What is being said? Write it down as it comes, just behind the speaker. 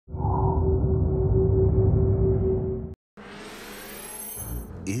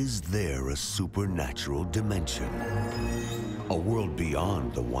Is there a supernatural dimension? A world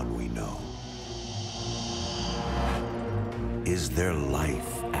beyond the one we know? Is there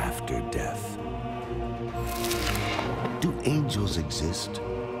life after death? Do angels exist?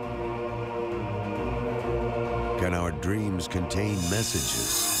 Can our dreams contain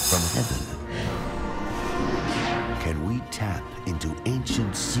messages from heaven? Can we tap into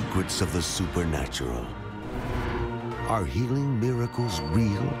ancient secrets of the supernatural? Are healing miracles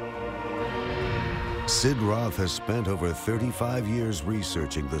real? Sid Roth has spent over 35 years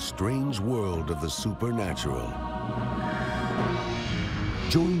researching the strange world of the supernatural.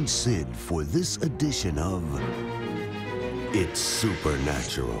 Join Sid for this edition of It's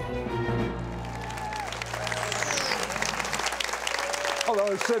Supernatural.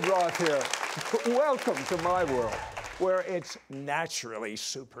 Hello, Sid Roth here. Welcome to my world, where it's naturally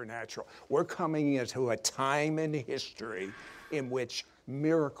supernatural. We're coming into a time in history in which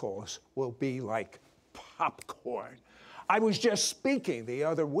miracles will be like popcorn. I was just speaking the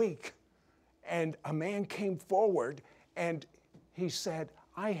other week, and a man came forward, and he said,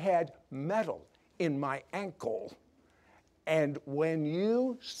 I had metal in my ankle. And when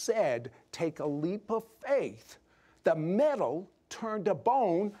you said, take a leap of faith, the metal turned to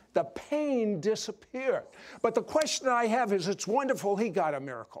bone, the pain disappeared. But the question I have is, it's wonderful he got a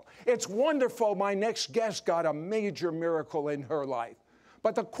miracle. It's wonderful my next guest got a major miracle in her life.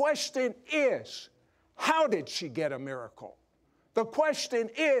 But the question is, how did she get a miracle? The question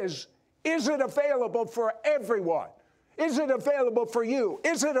is it available for everyone? Is it available for you?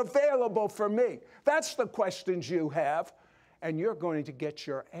 Is it available for me? That's the questions you have, and you're going to get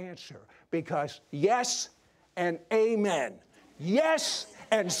your answer, because yes and amen. Yes,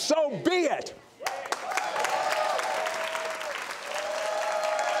 and so be it.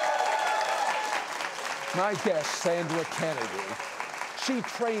 My guest, Sandra Kennedy, she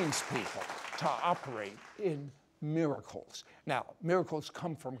trains people to operate in miracles. Now, miracles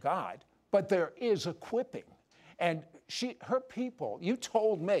come from God, but there is equipping. And her people, you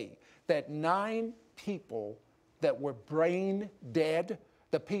told me that 9 people that were brain dead,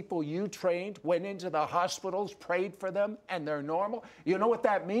 the people you trained, went into the hospitals, prayed for them, and they're normal. You know what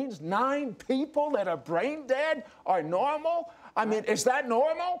that means? 9 people that are brain dead are normal? I mean, is that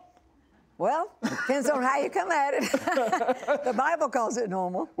normal? Well, depends on how you come at it. The Bible calls it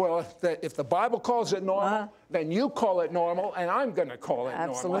normal. Well, if the Bible calls it normal, then you call it normal, and I'm going to call it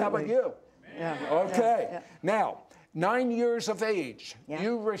normal. How about you? Yeah. Okay. Yeah. Now, 9 years of age,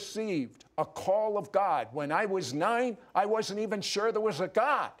 you received a call of God. When I was 9, I wasn't even sure there was a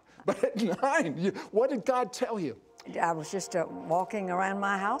God. But at 9, what did God tell you? I was just walking around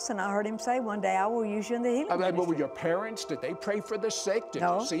my house, and I heard him say, one day I will use you in the healing ministry. Were your parents, did they pray for the sick? Did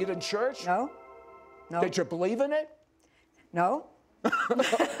you see it in church? No. Did you believe in it? No.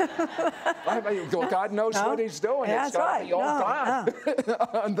 God knows what he's doing. Yeah, it's got to be all God No.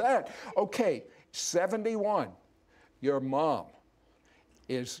 on that. Okay, 71. Your mom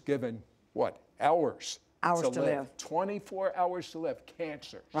is given, what, hours to live. 24 hours to live.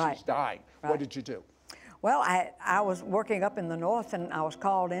 Cancer. Right. She's dying. Right. What did you do? Well, I was working up in the north, and I was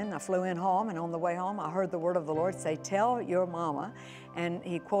called in. I flew in home, and on the way home, I heard the word of the Lord say, tell your mama. And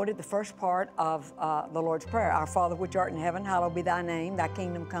he quoted the first part of the Lord's Prayer. Our Father which art in heaven, hallowed be thy name. Thy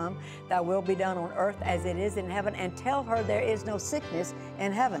kingdom come. Thy will be done on earth as it is in heaven. And tell her there is no sickness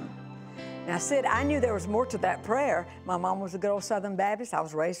in heaven. Now, Sid, I knew there was more to that prayer. My mom was a good old Southern Baptist. I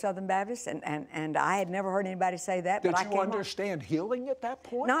was raised Southern Baptist, and I had never heard anybody say that. Did you understand healing at that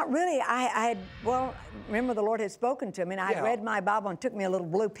point? Not really. Well, remember the Lord had spoken to me, and I had read my Bible and took me a little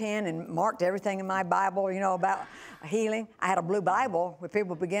blue pen and marked everything in my Bible, you know, about healing. I had a blue Bible. When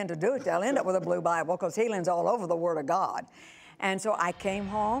people begin to do it, they'll end up with a blue Bible, because healing's all over the Word of God. And so I came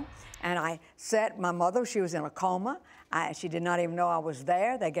home, and I sat, my mother, she was in a coma. She did not even know I was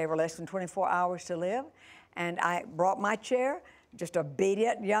there. They gave her less than 24 hours to live. And I brought my chair, just an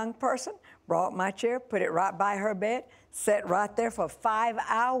obedient young person, brought my chair, put it right by her bed, sat right there for 5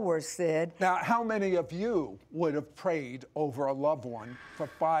 hours, Sid. Now, how many of you would have prayed over a loved one for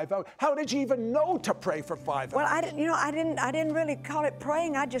 5 hours? How did you even know to pray for 5 hours? Well, I didn't really call it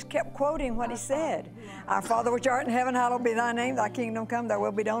praying. I just kept quoting what he said. Our Father which art in heaven, hallowed be thy name. Thy kingdom come, thy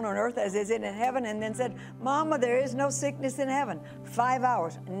will be done on earth as is in heaven. And then said, Mama, there is no sickness in heaven. 5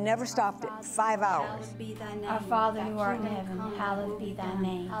 hours. Never stopped it. 5 hours. Our Father who art in heaven, hallowed be thy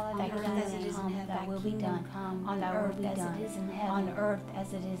name. Thy kingdom come, thy will be done on earth as it is in heaven. On earth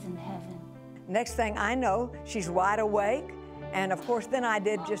as it is in heaven. Next thing I know, she's wide awake. And of course, then I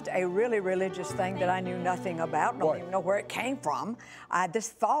did just a really religious thing that I knew nothing about, don't even know where it came from. This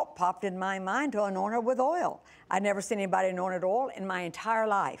thought popped in my mind to anoint her with oil. I'd never seen anybody anointed oil in my entire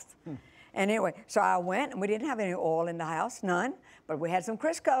life. And anyway, so I went, and we didn't have any oil in the house, none, but we had some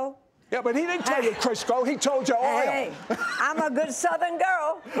Crisco. Yeah, but he didn't tell you Crisco, he told you oil. Hey, I'm a good Southern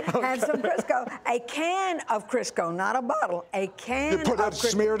girl. Okay. Had some Crisco. A can of Crisco, not a bottle. A can of Crisco.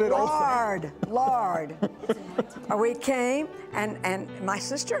 Smeared it over. Lard. We came, and my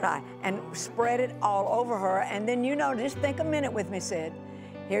sister and I, and spread it all over her. And then, you know, just think a minute with me, Sid.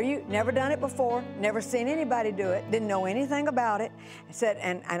 Here, you never done it before, never seen anybody do it, didn't know anything about it. I said,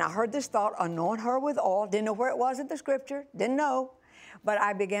 and I heard this thought, anoint her with oil. Didn't know where it was in the scripture, didn't know. But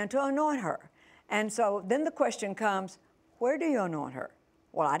I began to anoint her. And so then the question comes, where do you anoint her?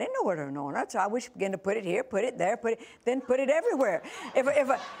 Well, I didn't know where to anoint her, so I began to put it here, put it there, then put it everywhere. If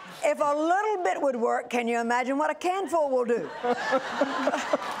a little bit would work, can you imagine what a canful will do?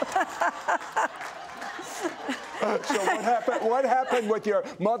 So what happened with your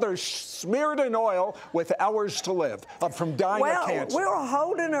mother smeared in oil with hours to live from dying of cancer? Well, we were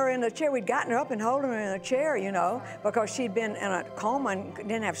holding her in a chair. We'd gotten her up and holding her in a chair, you know, because she'd been in a coma and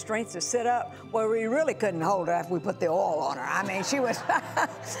didn't have strength to sit up. Well, we really couldn't hold her after we put the oil on her. I mean, she was...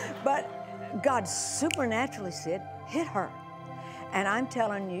 But God supernaturally, Sid, hit her. And I'm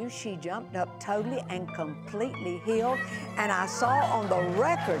telling you, she jumped up totally and completely healed. And I saw on the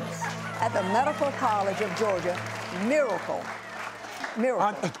records at the Medical College of Georgia, miracle.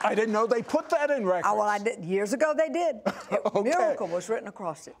 I didn't know they put that in records. Well, I did. Years ago, they did. Okay. Miracle was written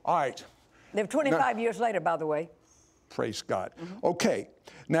across it. All right. They're 25 years later, by the way. Praise God. Okay.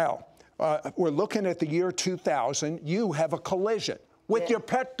 Now, we're looking at the year 2000. You have a collision with your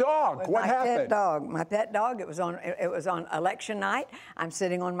pet dog. What happened? My pet dog. It was on election night. I'm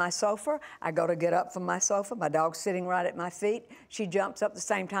sitting on my sofa. I go to get up from my sofa. My dog's sitting right at my feet. She jumps up the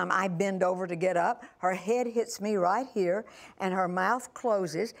same time I bend over to get up. Her head hits me right here, and her mouth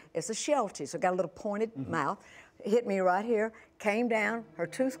closes. It's a Sheltie, so got a little pointed mouth. Hit me right here, came down, her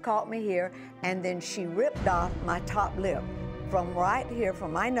tooth caught me here, and then she ripped off my top lip. From right here,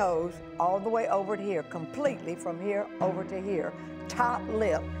 from my nose, all the way over to here, completely from here over to here. Top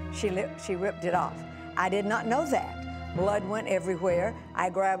lip, she ripped it off. I did not know that. Blood went everywhere. I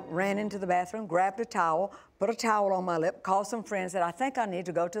ran into the bathroom, grabbed a towel, put a towel on my lip, called some friends, said, I think I need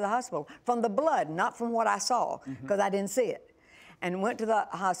to go to the hospital. From the blood, not from what I saw, because I didn't see it. And went to the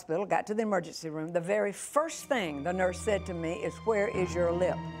hospital, got to the emergency room. The very first thing the nurse said to me is, where is your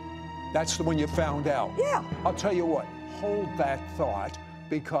lip? That's the one you found out? Yeah. I'll tell you what, hold that thought,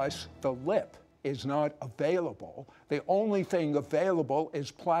 because the lip is not available. The only thing available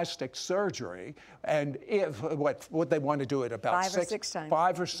is plastic surgery. And if what they want to do it about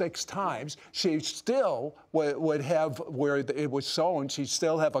 5 or 6 times, she still would have, where it was sewn, she'd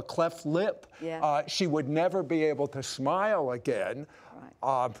still have a cleft lip. Yeah. She would never be able to smile again.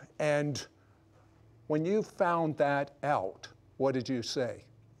 Right. And when you found that out, what did you say?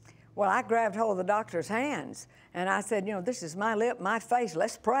 Well, I grabbed hold of the doctor's hands, and I said, you know, this is my lip, my face,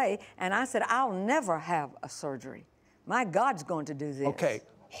 let's pray. And I said, I'll never have a surgery. My God's going to do this. Okay,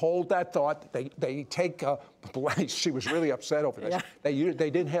 hold that thought. They take, she was really upset over this. Yeah. They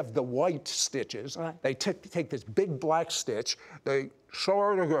didn't have the white stitches. Right. They take this big black stitch, they show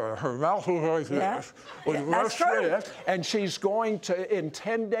her mouth like this, that's true. and she's going to, in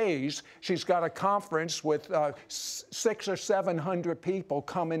 10 days, she's got a conference with 600 or 700 people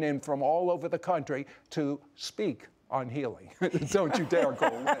coming in from all over the country to speak on healing. Don't you dare go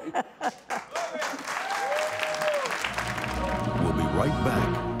away. We'll be right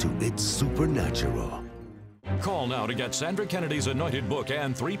back to It's Supernatural. Call now to get Sandra Kennedy's anointed book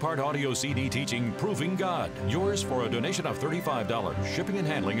and 3-part audio CD teaching Proving God. Yours for a donation of $35. Shipping and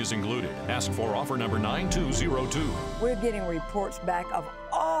handling is included. Ask for offer number 9202. We're getting reports back of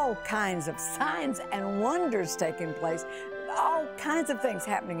all kinds of signs and wonders taking place. All kinds of things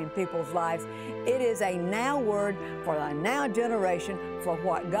happening in people's lives. It is a now word for the now generation for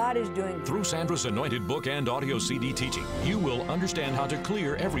what God is doing. Through Sandra's anointed book and audio CD teaching, you will understand how to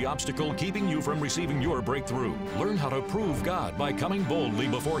clear every obstacle keeping you from receiving your breakthrough. Learn how to prove God by coming boldly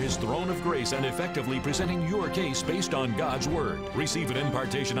before His throne of grace and effectively presenting your case based on God's Word. Receive an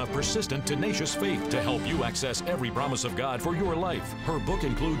impartation of persistent, tenacious faith to help you access every promise of God for your life. Her book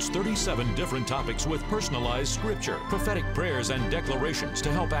includes 37 different topics with personalized scripture, prophetic prayers and declarations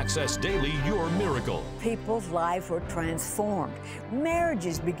to help access daily your miracle. People's lives were transformed.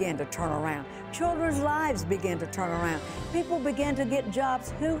 Marriages began to turn around. Children's lives began to turn around. People began to get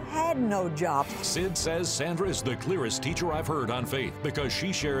jobs who had no jobs. Sid says Sandra is the clearest teacher I've heard on faith because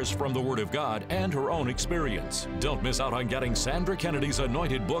she shares from the Word of God and her own experience. Don't miss out on getting Sandra Kennedy's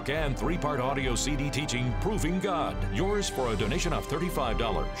anointed book and 3-part audio CD teaching, Proving God. Yours for a donation of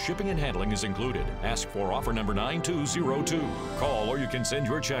 $35. Shipping and handling is included. Ask for offer number 9202. Call or you can send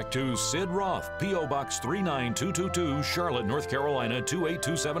your check to Sid Roth, P.O. Box 39222, Charlotte, North Carolina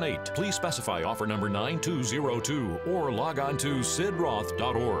 28278. Please specify offer number 9202 or log on to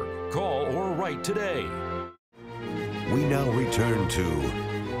sidroth.org. Call or write today. We now return to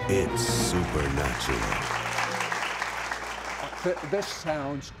It's Supernatural. This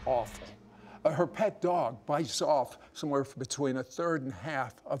sounds awful. Her pet dog bites off somewhere between a third and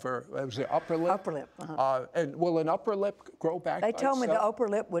half of her, was it upper lip? Upper lip. Uh-huh. And will an upper lip grow back? They told me the upper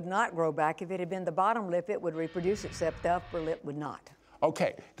lip would not grow back. If it had been the bottom lip, it would reproduce itself. The upper lip would not.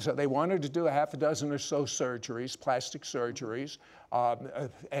 Okay, so they wanted to do a half a dozen or so surgeries, plastic surgeries,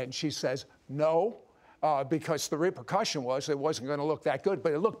 and she says no. Because the repercussion was it wasn't going to look that good,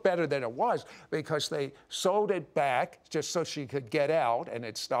 but it looked better than it was because they sewed it back just so she could get out and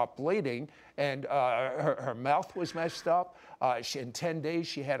it stopped bleeding. And her mouth was messed up. In 10 days,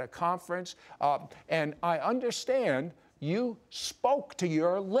 she had a conference. And I understand you spoke to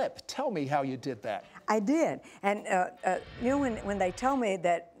your lip. Tell me how you did that. I did. And, you know, when they told me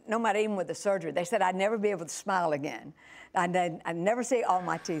that no matter even with the surgery, they said I'd never be able to smile again. I'd never see all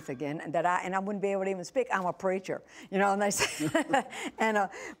my teeth again, and I wouldn't be able to even speak. I'm a preacher, you know. And they said,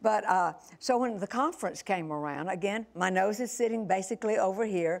 so when the conference came around, again, my nose is sitting basically over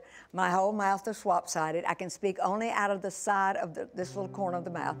here. My whole mouth is swap-sided. I can speak only out of the side of this little corner of the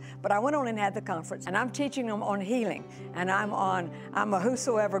mouth. But I went on and had the conference, and I'm teaching them on healing, and I'm a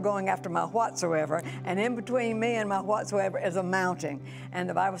whosoever going after my whatsoever, and in between me and my whatsoever is a mountain, and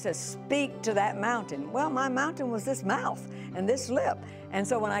the Bible says, speak to that mountain. Well, my mountain was this mouth and this lip. And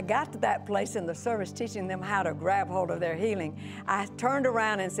so when I got to that place in the service teaching them how to grab hold of their healing, I turned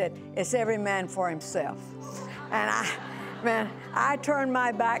around and said, it's every man for himself. And I turned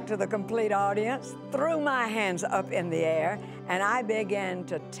my back to the complete audience, threw my hands up in the air, and I began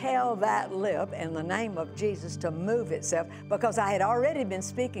to tell that lip in the name of Jesus to move itself because I had already been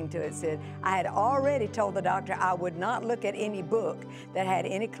speaking to it, Sid. I had already told the doctor I would not look at any book that had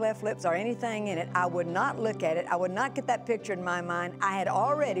any cleft lips or anything in it. I would not look at it. I would not get that picture in my mind. I had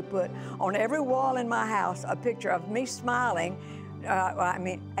already put on every wall in my house a picture of me smiling. I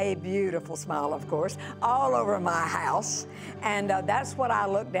mean, a beautiful smile, of course, all over my house. And that's what I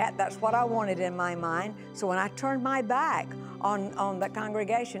looked at. That's what I wanted in my mind. So when I turned my back on the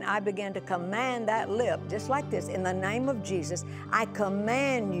congregation, I began to command that lip, just like this, in the name of Jesus. I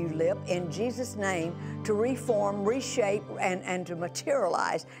command you, lip, in Jesus' name, to reform, reshape, and to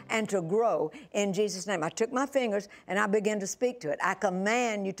materialize and to grow in Jesus' name. I took my fingers and I began to speak to it. I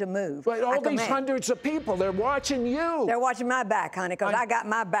command you to move. But all these hundreds of people, they're watching you. They're watching my back, honey, because I got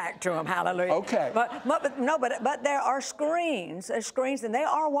my back to them. Hallelujah. Okay. But there are screens. There's screens, and they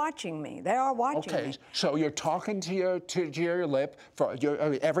are watching me. They are watching me. Okay. So you're talking to your lip.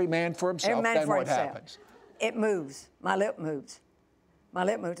 Every man for himself. Every man then for what himself. happens? It moves. My lip moves. My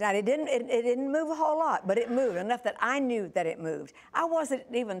lip moved. Now, it didn't move a whole lot, but it moved enough that I knew that it moved. I wasn't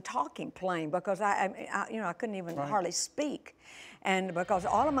even talking plain because I couldn't even hardly speak. And because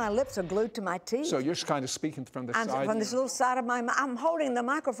all of my lips are glued to my teeth. So you're kind of speaking from the side. From this little side of my mouth. I'm holding the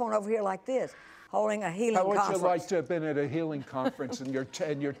microphone over here like this, holding a healing conference. How would you like to have been at a healing conference and your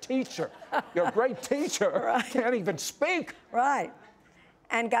teacher, your great teacher, can't even speak? Right.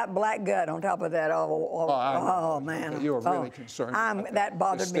 And got black gut on top of that. Oh man. You were really concerned. That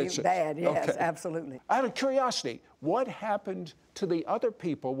bothered me bad, yes, okay. Absolutely. Out of curiosity, what happened to the other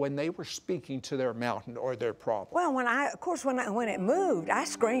people when they were speaking to their mountain or their problem? Well, when it moved, I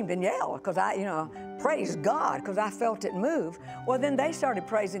screamed and yelled because praised God because I felt it move. Well, then they started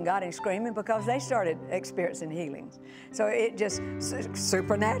praising God and screaming because they started experiencing healings. So it just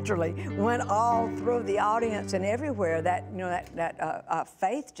supernaturally went all through the audience and everywhere. That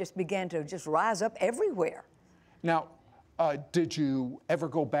faith just began to just rise up everywhere. Now, did you ever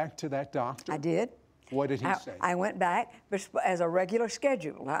go back to that doctor? I did. What did he say? I went back as a regular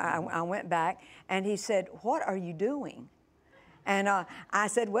schedule. I went back, and he said, "What are you doing?" And I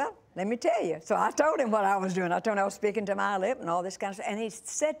said, "Well, let me tell you. So I told him what I was doing. I told him I was speaking to my lip and all this kind of stuff. And he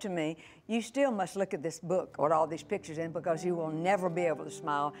said to me, you still must look at this book with all these pictures in because you will never be able to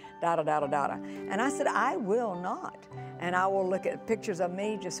smile, da-da-da-da-da. And I said, I will not. And I will look at pictures of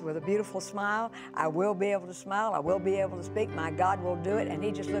me just with a beautiful smile. I will be able to smile. I will be able to speak. My God will do it. And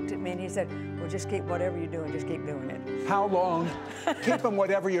he just looked at me and he said, well, just keep whatever you're doing, just keep doing it. How long? Keeping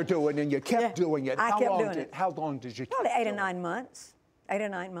whatever you're doing, and you kept doing it. I kept doing it. How long did you keep Probably 8 or doing 9 months. 8 or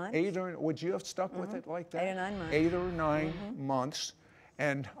 9 months. Would you have stuck with it like that? 8 or 9 months. 8 or 9 months.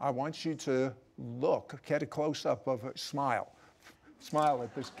 And I want you to get a close-up of a smile. Smile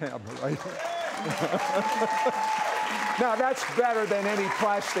at this camera right here. Now, that's better than any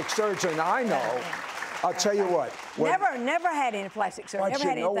plastic surgeon I know. I'll tell you what. Never had any plastic surgery. Never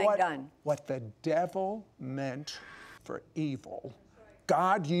had anything done. What the devil meant for evil,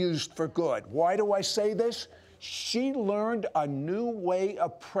 God used for good. Why do I say this? She learned a new way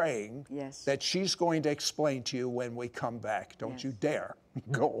of praying that she's going to explain to you when we come back. Don't you dare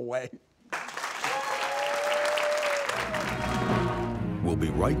go away. We'll be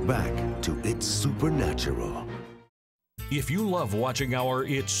right back to It's Supernatural. If you love watching our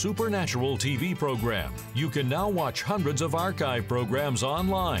It's Supernatural TV program, you can now watch hundreds of archive programs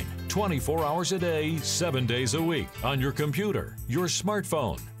online, 24 hours a day, 7 days a week, on your computer, your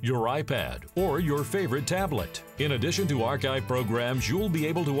smartphone, your iPad, or your favorite tablet. In addition to archive programs, you'll be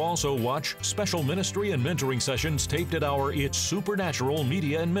able to also watch special ministry and mentoring sessions taped at our It's Supernatural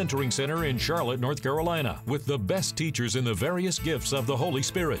Media and Mentoring Center in Charlotte, North Carolina, with the best teachers in the various gifts of the Holy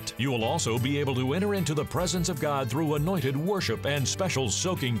Spirit. You will also be able to enter into the presence of God through anointed worship and special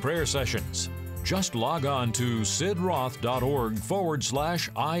soaking prayer sessions. Just log on to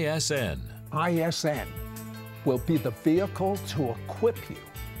sidroth.org/ISN. ISN will be the vehicle to equip you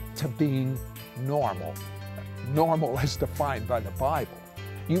to being normal. Normal as defined by the Bible.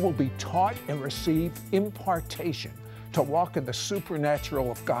 You will be taught and receive impartation to walk in the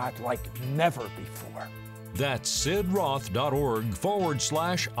supernatural of God like never before. That's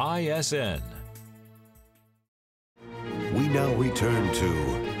sidroth.org/ISN. We now return to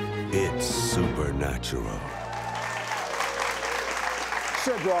It's Supernatural.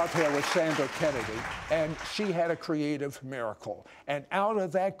 Sid Roth here with Sandra Kennedy, and she had a creative miracle. And out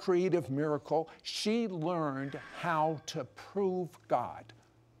of that creative miracle, she learned how to prove God.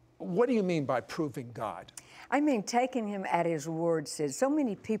 What do you mean by proving God? I mean taking him at his word, Sid. So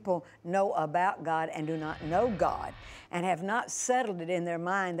many people know about God and do not know God and have not settled it in their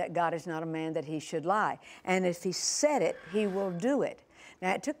mind that God is not a man that he should lie. And if he said it, he will do it.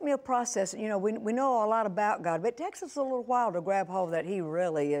 Now, it took me a process. You know, we know a lot about God, but it takes us a little while to grab hold that he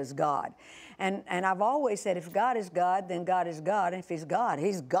really is God. And I've always said, if God is God, then God is God. And if he's God,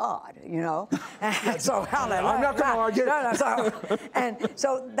 he's God, you know. So, hallelujah. I'm not going to argue. And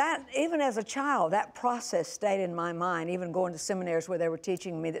so that, even as a child, that process stayed in my mind, even going to seminaries where they were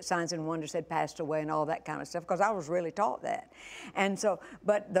teaching me that signs and wonders had passed away and all that kind of stuff, because I was really taught that. And so,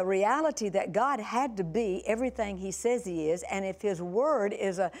 but the reality that God had to be everything he says he is, and if his word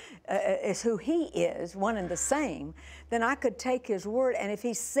is who he is, one and the same, then I could take his word, and if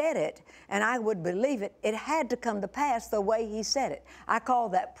he said it, and I would believe it, it had to come to pass the way he said it. I call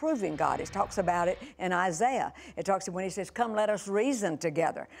that proving God. It talks about it in Isaiah. It talks when he says, come, let us reason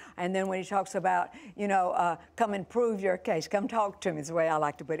together. And then when he talks about, you know, come and prove your case. Come talk to me is the way I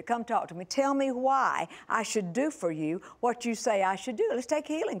like to put it. Come talk to me. Tell me why I should do for you what you say I should do. Let's take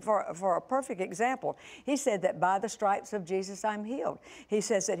healing for a perfect example. He said that by the stripes of Jesus I'm healed. He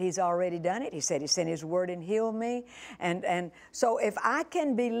says that he's already done it. He said he sent his word and healed me. And so if I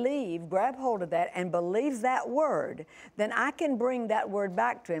can believe, grab hold of that and believe that word, then I can bring that word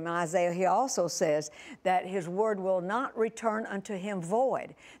back to him. In Isaiah, he also says that his word will not return unto him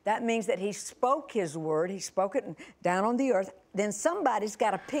void. That means that he spoke his word, he spoke it down on the earth, then somebody's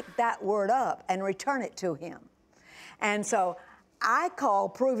got to pick that word up and return it to him. And so I call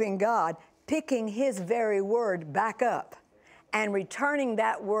proving God picking his very word back up and returning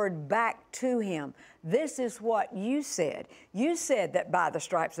that word back to him. This is what you said. You said that by the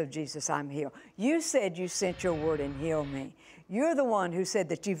stripes of Jesus I'm healed. You said you sent your word and healed me. You're the one who said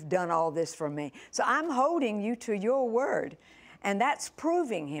that you've done all this for me. So I'm holding you to your word. And that's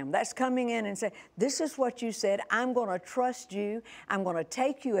proving him. That's coming in and saying, this is what you said. I'm going to trust you. I'm going to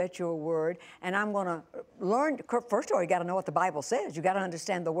take you at your word. And I'm going to learn. First of all, you got to know what the Bible says. You got to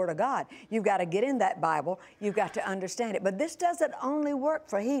understand the word of God. You've got to get in that Bible. You've got to understand it. But this doesn't only work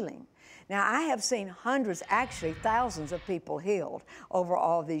for healing. Now, I have seen hundreds, actually thousands of people healed over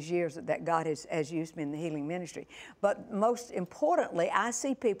all these years that God has used me in the healing ministry. But most importantly, I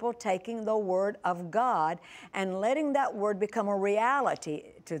see people taking the word of God and letting that word become a reality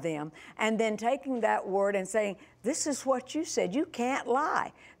to them, and then taking that word and saying, this is what you said. You can't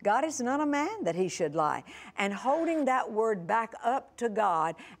lie. God is not a man that he should lie. And holding that word back up to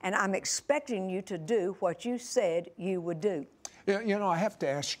God, and I'm expecting you to do what you said you would do. You know, I have to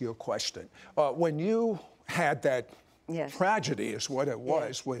ask you a question. When you had that tragedy, is what it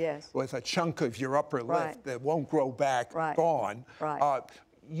was, with a chunk of your upper lip that won't grow back, gone,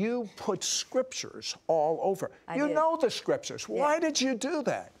 you put scriptures all over. You know the scriptures. Why did you do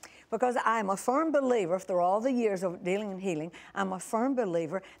that? Because I'm a firm believer, through all the years of dealing and healing, I'm a firm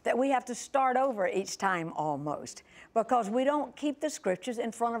believer that we have to start over each time almost, because we don't keep the scriptures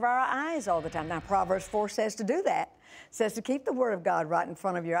in front of our eyes all the time. Now, Proverbs 4 says to do that. It says to keep the Word of God right in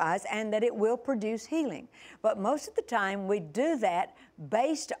front of your eyes, and that it will produce healing. But most of the time, we do that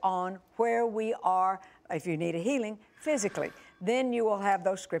based on where we are, if you need a healing, physically. Then you will have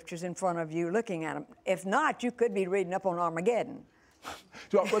those scriptures in front of you looking at them. If not, you could be reading up on Armageddon.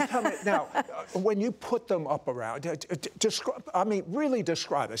 So, well, tell me, now, when you put them up around, really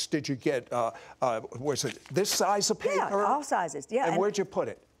describe us. Did you get, was it this size of paper? Yeah, all sizes, yeah. And where'd you put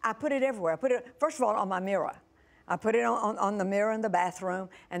it? I put it everywhere. I put it, first of all, on my mirror. I put it on the mirror in the bathroom,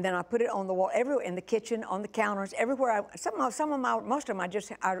 and then I put it on the wall, everywhere, in the kitchen, on the counters, everywhere. Most of them I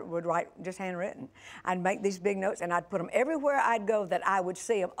would write just handwritten. I'd make these big notes, and I'd put them everywhere I'd go that I would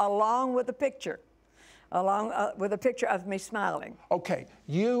see them, along with a picture. With a picture of me smiling. Okay,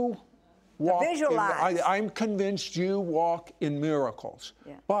 you walk. Visualize. I'm convinced you walk in miracles.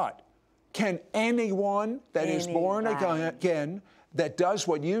 Yeah. But can anyone that is born again, that does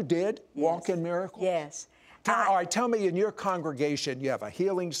what you did, walk in miracles? Yes. All right, tell me, in your congregation, you have a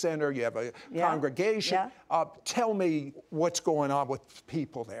healing center, you have a congregation. Tell me what's going on with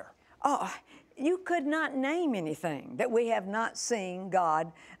people there. Oh, you could not name anything that we have not seen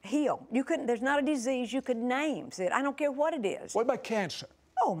God heal. You couldn't. There's not a disease you could name, Sid. I don't care what it is. What about cancer?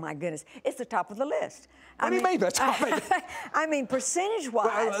 Oh, my goodness. It's the top of the list. What do you mean the top of the I mean,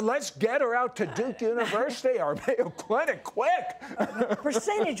 percentage-wise. Well, let's get her out to Duke University or Mayo Clinic, quick.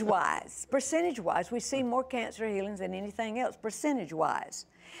 Percentage-wise, we see more cancer healings than anything else, percentage-wise.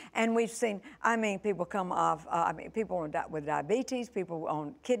 And we've seen, people come off, people with diabetes, people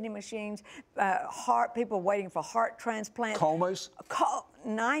on kidney machines, people waiting for heart transplants. Comas?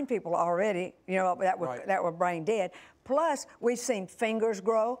 9 people already, that were brain dead. Plus, we've seen fingers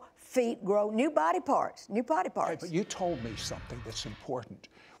grow, feet grow, new body parts. Right, but you told me something that's important.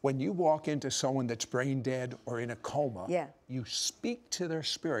 When you walk into someone that's brain dead or in a coma, you speak to their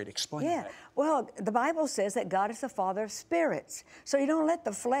spirit. Explain that. Well, the Bible says that God is the Father of spirits. So you don't let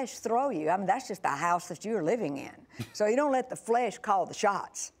the flesh throw you. I mean, that's just the house that you're living in. So you don't let the flesh call the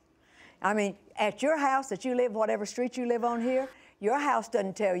shots. I mean, at your house that you live, whatever street you live on here, your house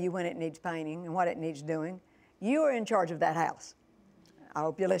doesn't tell you when it needs painting and what it needs doing. You are in charge of that house. I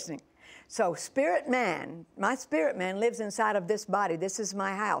hope you're listening. So spirit man, my spirit man lives inside of this body. This is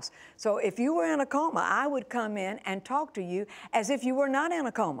my house. So if you were in a coma, I would come in and talk to you as if you were not in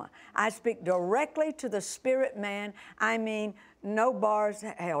a coma. I'd speak directly to the spirit man. I mean, no bars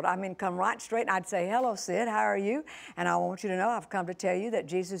held. I mean, come right straight. And I'd say, hello, Sid, how are you? And I want you to know I've come to tell you that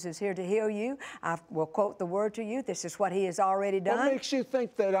Jesus is here to heal you. I will quote the word to you. This is what he has already done. What makes you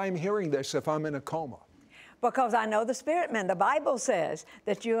think that I'm hearing this if I'm in a coma? Because I know the spirit man. The Bible says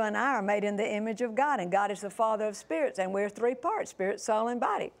that you and I are made in the image of God, and God is the Father of spirits, and we're 3 parts, spirit, soul, and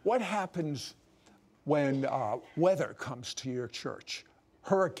body. What happens when weather comes to your church?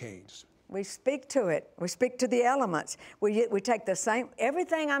 Hurricanes. We speak to it. We speak to the elements. We take the same,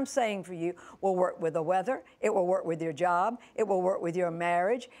 everything I'm saying for you will work with the weather. It will work with your job. It will work with your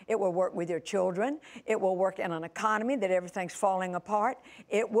marriage. It will work with your children. It will work in an economy that everything's falling apart.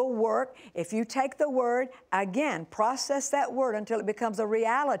 It will work if you take the word, again, process that word until it becomes a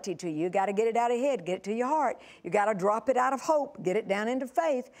reality to you. You got to get it out of your head, get it to your heart. You got to drop it out of hope, get it down into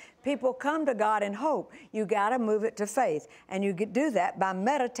faith. People come to God in hope. You got to move it to faith. And you do that by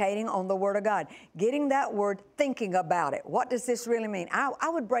meditating on the Word of God, getting that word, thinking about it. What does this really mean? I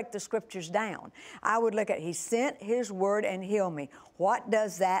would break the scriptures down. I would look at, he sent his word and healed me. What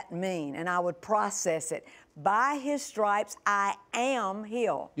does that mean? And I would process it. By his stripes, I am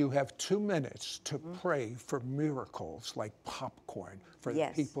healed. You have 2 minutes to pray for miracles like popcorn for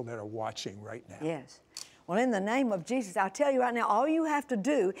the people that are watching right now. Yes. Well, in the name of Jesus, I'll tell you right now, all you have to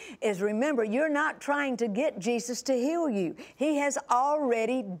do is remember, you're not trying to get Jesus to heal you. He has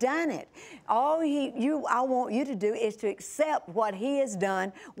already done it. All I want you to do is to accept what He has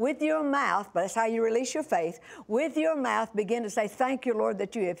done with your mouth. But that's how you release your faith. With your mouth, begin to say, thank you, Lord,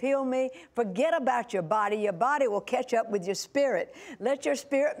 that you have healed me. Forget about your body. Your body will catch up with your spirit. Let your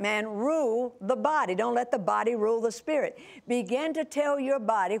spirit man rule the body. Don't let the body rule the spirit. Begin to tell your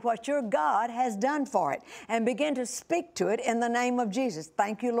body what your God has done for it, and begin to speak to it in the name of Jesus.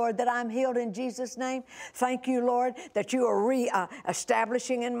 Thank you, Lord, that I'm healed in Jesus' name. Thank you, Lord, that you are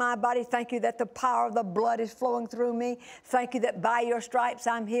re-establishing in my body. Thank you that the power of the blood is flowing through me. Thank you that by your stripes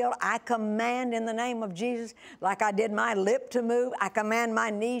I'm healed. I command in the name of Jesus, like I did my lip to move, I command my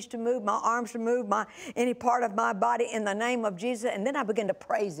knees to move, my arms to move, any part of my body in the name of Jesus. And then I begin to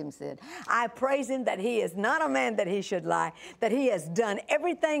praise Him, Sid. I praise Him that He is not a man that He should lie, that He has done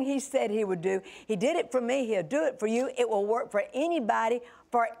everything He said He would do. He did it for me. He'll do it for you. It will work for anybody,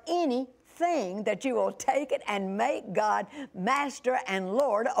 for anything, that you will take it and make God master and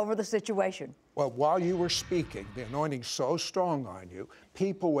Lord over the situation. Well, while you were speaking, the anointing's so strong on you,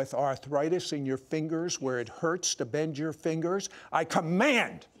 people with arthritis in your fingers where it hurts to bend your fingers, I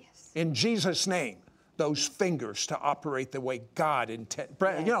command in Jesus' name those fingers to operate the way God intended.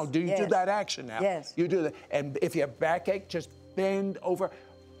 Yes. You know, do that action now? Yes. You do that. And if you have backache, just bend over.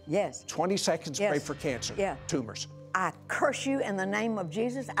 Yes. 20 seconds, pray for cancer, tumors. I curse you in the name of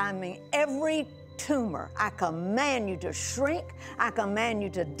Jesus. I mean, every tumor, I command you to shrink. I command you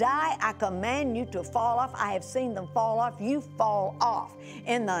to die. I command you to fall off. I have seen them fall off. You fall off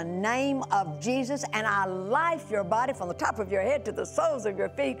in the name of Jesus. And I life your body from the top of your head to the soles of your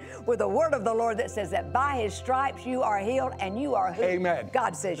feet with the word of the Lord that says that by His stripes you are healed, and you are who Amen.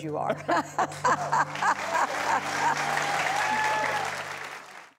 God says you are.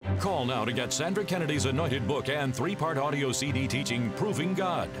 Call now to get Sandra Kennedy's anointed book and 3-part audio CD teaching Proving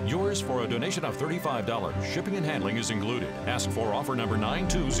God. Yours for a donation of $35. Shipping and handling is included. Ask for offer number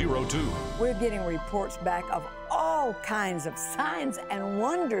 9202. We're getting reports back of all kinds of signs and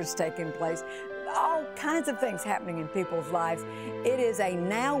wonders taking place. All kinds of things happening in people's lives. It is a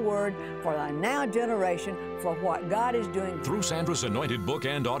now word for the now generation for what God is doing. Through Sandra's anointed book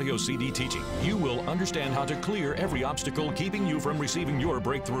and audio CD teaching, you will understand how to clear every obstacle keeping you from receiving your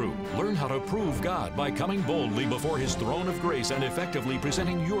breakthrough. Learn how to prove God by coming boldly before His throne of grace and effectively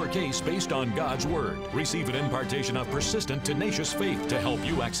presenting your case based on God's Word. Receive an impartation of persistent, tenacious faith to help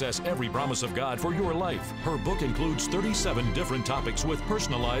you access every promise of God for your life. Her book includes 37 different topics with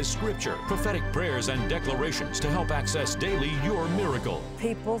personalized scripture, prophetic prayers, and declarations to help access daily your miracle.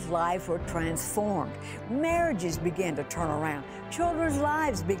 People's lives were transformed. Marriages began to turn around. Children's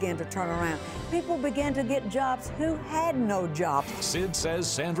lives began to turn around. People began to get jobs who had no jobs. Sid says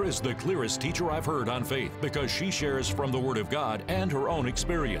Sandra is the clearest teacher I've heard on faith because she shares from the Word of God and her own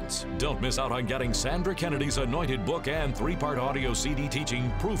experience. Don't miss out on getting Sandra Kennedy's anointed book and 3-part audio CD teaching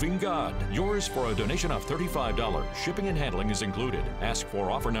Proving God. Yours for a donation of $35. Shipping and handling is included. Ask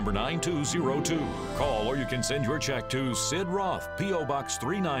for offer number 9202. Call or you can send your check to Sid Roth, P.O. Box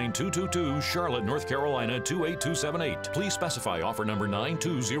 39222, Charlotte, North Carolina 28278. Please specify offer number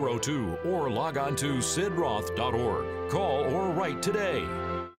 9202 or log on to sidroth.org. Call or write today.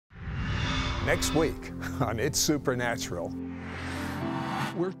 Next week on It's Supernatural,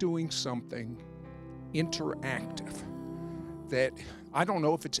 we're doing something interactive that I don't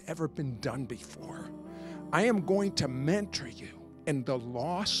know if it's ever been done before. I am going to mentor you in the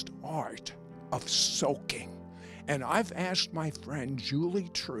lost art of soaking. And I've asked my friend Julie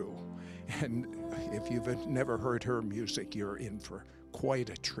True, and if you've never heard her music, you're in for quite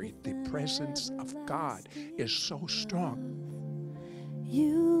a treat. The presence of God is so strong.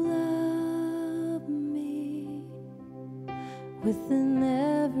 You love me with an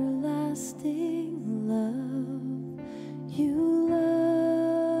everlasting love. You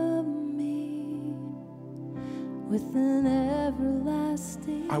love me with an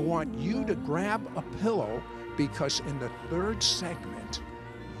everlasting. I want you to grab a pillow because in the third segment,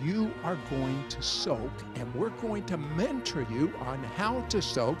 you are going to soak, and we're going to mentor you on how to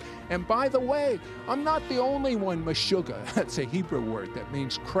soak. And by the way, I'm not the only one, Meshuggah. That's a Hebrew word that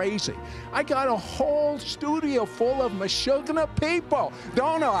means crazy. I got a whole studio full of Meshuggah people,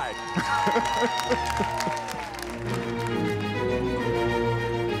 don't I?